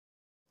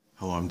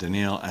Hello, I'm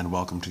Daniel, and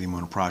welcome to the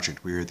Emunah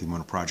Project. We here at the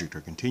Emunah Project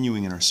are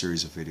continuing in our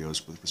series of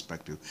videos with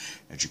respect to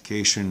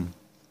education,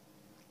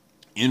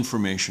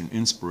 information,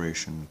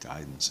 inspiration,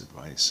 guidance,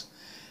 advice.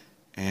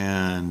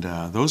 And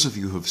those of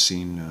you who have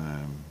seen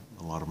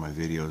a lot of my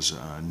videos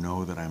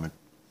know that I'm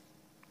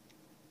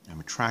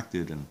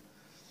attracted, and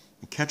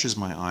it catches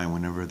my eye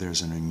whenever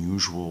there's an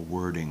unusual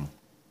wording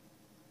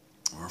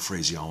or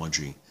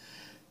phraseology.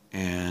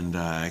 And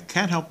I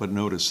can't help but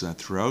notice that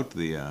throughout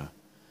the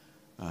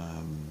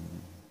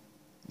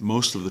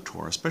most of the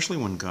Torah, especially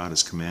when God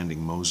is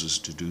commanding Moses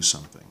to do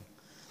something,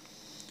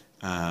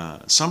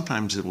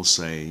 sometimes it will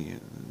say,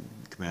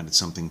 commanded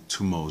something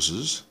to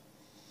Moses,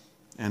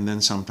 and then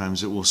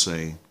sometimes it will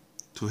say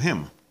to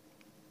him.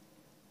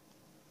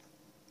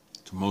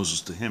 To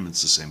Moses, to him,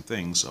 it's the same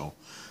thing. So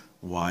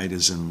why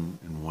does in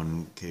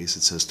one case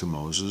it says to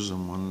Moses,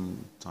 and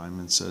one time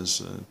it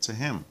says to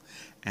him?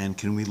 And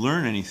can we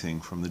learn anything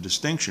from the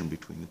distinction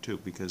between the two?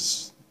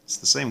 Because it's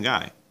the same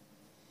guy.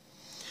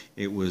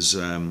 It was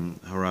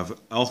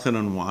Rav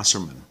Elchanan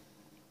Wasserman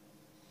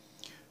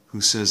who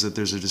says that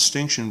there's a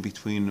distinction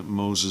between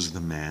Moses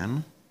the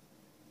man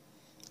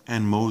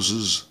and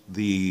Moses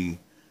the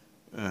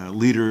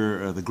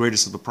leader, the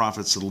greatest of the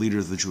prophets, the leader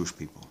of the Jewish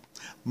people.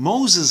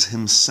 Moses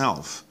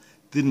himself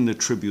didn't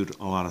attribute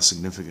a lot of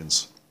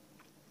significance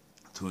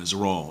to his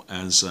role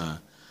as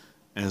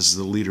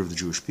the leader of the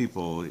Jewish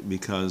people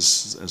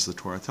because, as the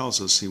Torah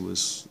tells us, he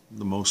was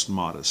the most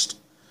modest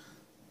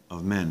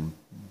of men.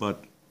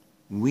 But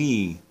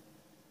we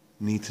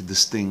need to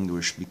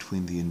distinguish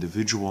between the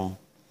individual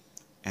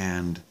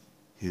and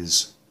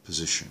his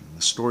position.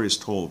 The story is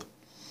told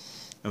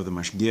of the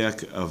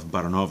Mashgiach of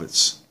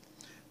Baranovitz.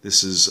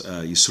 This is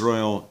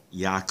Yisroel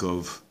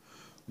Yaakov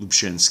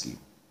Lubshenski.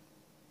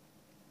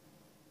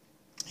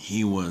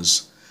 He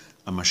was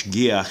a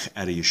Mashgiach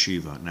at a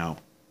yeshiva. Now,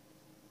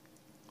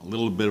 a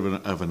little bit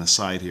of an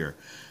aside here.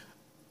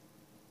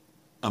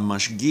 A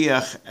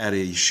mashgiach at a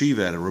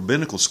yeshiva, at a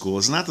rabbinical school,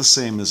 is not the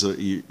same as a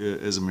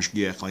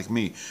mashgiach like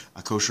me,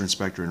 a kosher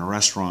inspector in a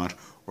restaurant,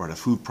 or at a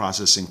food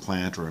processing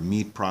plant, or a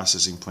meat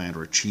processing plant,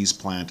 or a cheese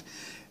plant.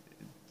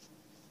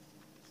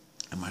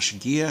 A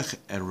mashgiach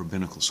at a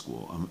rabbinical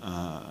school,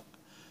 a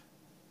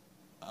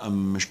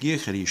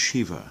mashgiach at a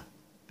yeshiva,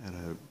 at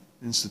an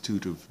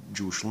institute of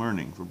Jewish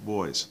learning for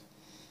boys.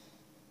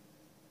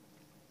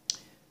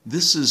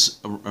 This is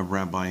a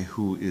rabbi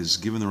who is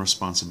given the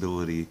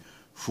responsibility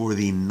for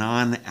the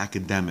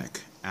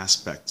non-academic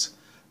aspects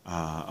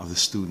of the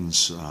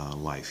student's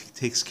life. He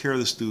takes care of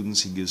the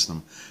students, he gives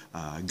them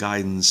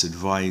guidance,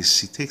 advice,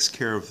 he takes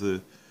care of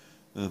the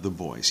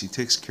boys, he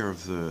takes care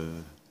of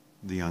the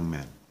young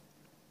men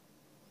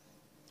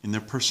in their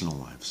personal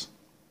lives.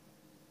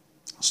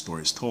 A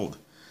story is told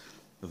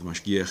of the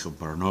Mashgiach of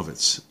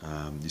Baranovitz,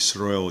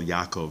 Yisroel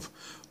Yaakov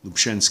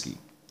Lubshenski.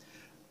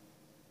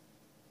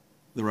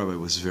 The rabbi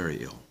was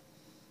very ill,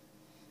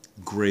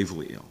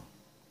 gravely ill.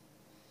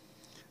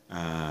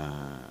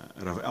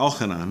 Rav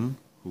Elchanan,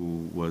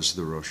 who was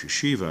the Rosh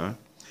Yeshiva,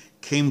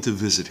 came to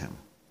visit him.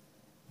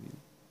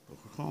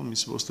 He's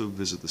supposed to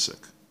visit the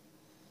sick.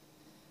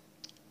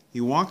 He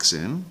walks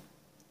in,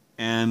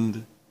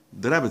 and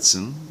the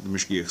Rebbetzin, the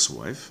Mashgiach's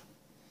wife,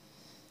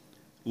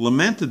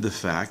 lamented the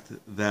fact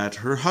that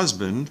her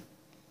husband,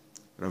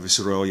 Rav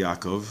Yisroel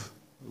Yaakov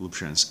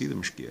Lubshenski, the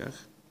Mashgiach,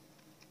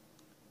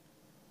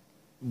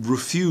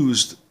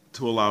 refused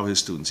to allow his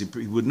students.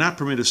 He would not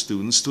permit his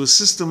students to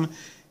assist him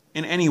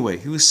in any way.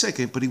 He was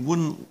sick, but he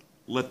wouldn't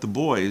let the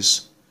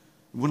boys,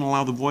 wouldn't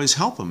allow the boys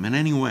help him in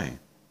any way.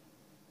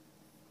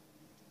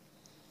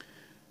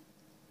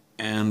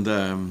 And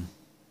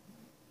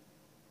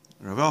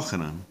Rav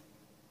Elchanan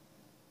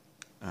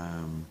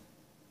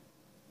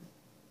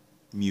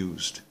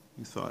mused.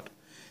 He thought,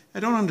 I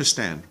don't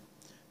understand.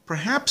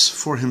 Perhaps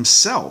for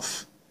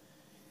himself,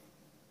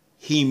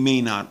 he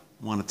may not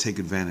want to take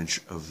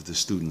advantage of the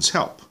student's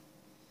help.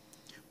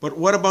 But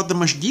what about the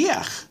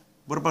Mashgiach?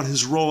 What about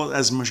his role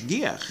as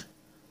Mashgiach?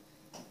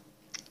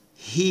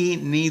 He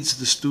needs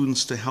the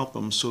students to help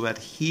him so that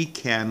he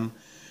can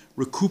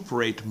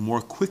recuperate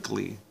more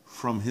quickly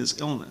from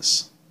his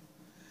illness.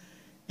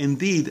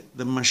 Indeed,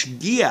 the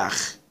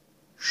Mashgiach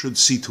should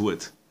see to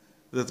it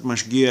that the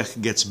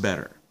Mashgiach gets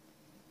better.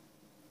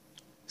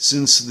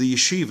 Since the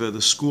yeshiva,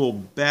 the school,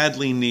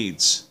 badly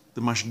needs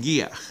the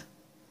Mashgiach.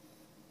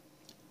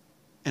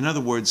 In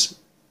other words,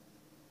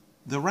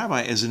 the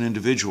rabbi as an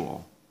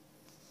individual,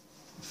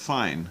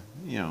 fine,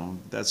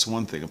 that's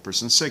one thing. A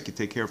person's sick, you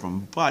take care of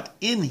him. But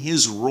in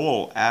his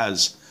role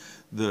as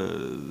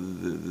the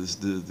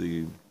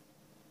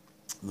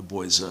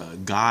boy's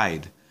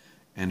guide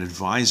and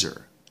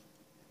advisor,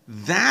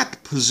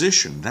 that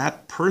position,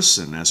 that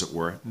person, as it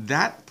were,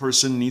 that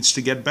person needs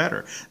to get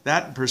better.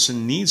 That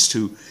person needs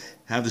to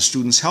have the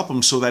students help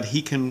him so that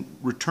he can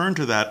return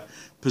to that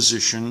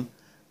position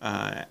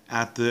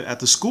at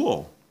the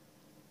school,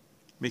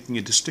 making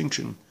a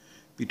distinction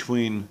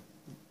between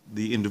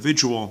the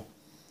individual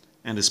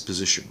and his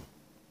position.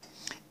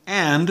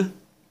 And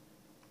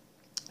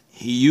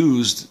he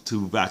used,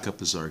 to back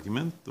up his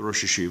argument, the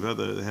Rosh Yeshiva,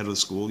 the head of the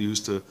school,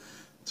 used to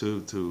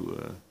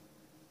to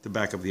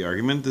back up the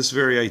argument, this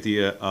very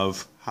idea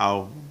of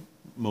how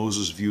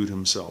Moses viewed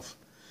himself.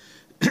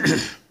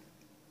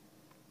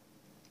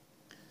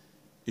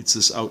 It's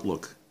this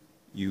outlook.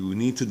 You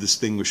need to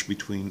distinguish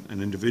between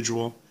an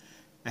individual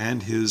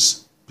and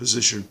his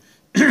position,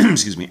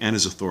 excuse me, and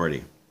his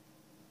authority.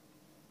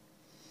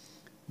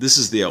 This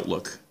is the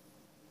outlook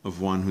of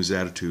one whose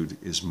attitude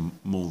is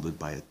molded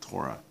by a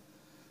Torah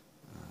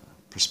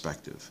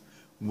perspective.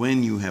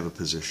 When you have a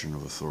position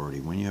of authority,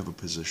 when you have a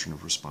position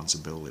of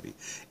responsibility,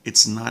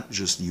 it's not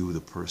just you, the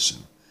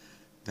person.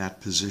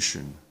 That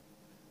position,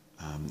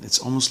 it's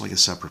almost like a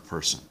separate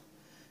person.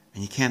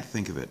 And you can't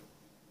think of it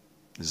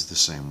as the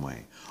same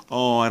way.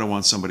 Oh, I don't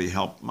want somebody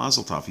help.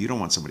 Mazel tov, you don't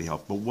want somebody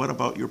help. But what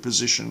about your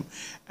position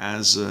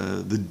as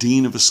the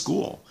dean of a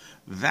school?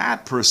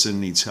 That person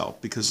needs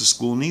help because the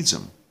school needs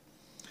him.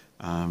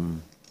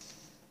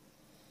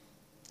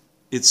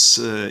 It's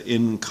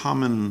in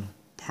common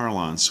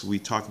parlance, we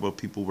talk about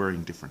people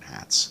wearing different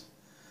hats.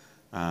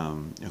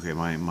 Okay,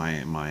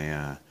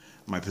 my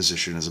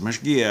position as a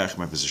Mashgiach,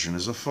 my position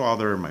as a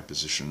father, my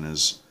position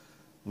as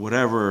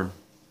whatever.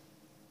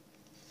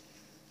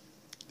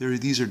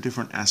 These are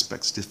different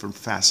aspects, different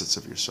facets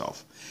of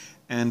yourself,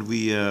 and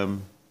we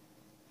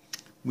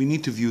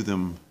need to view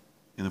them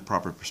in the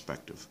proper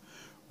perspective.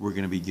 We're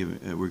going to be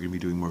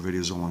doing more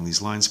videos along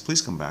these lines.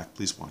 Please come back,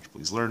 please watch,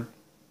 please learn.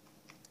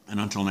 And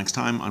until next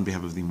time, on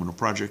behalf of the Emunah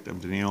Project, I'm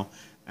Daniel,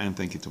 and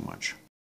thank you too much.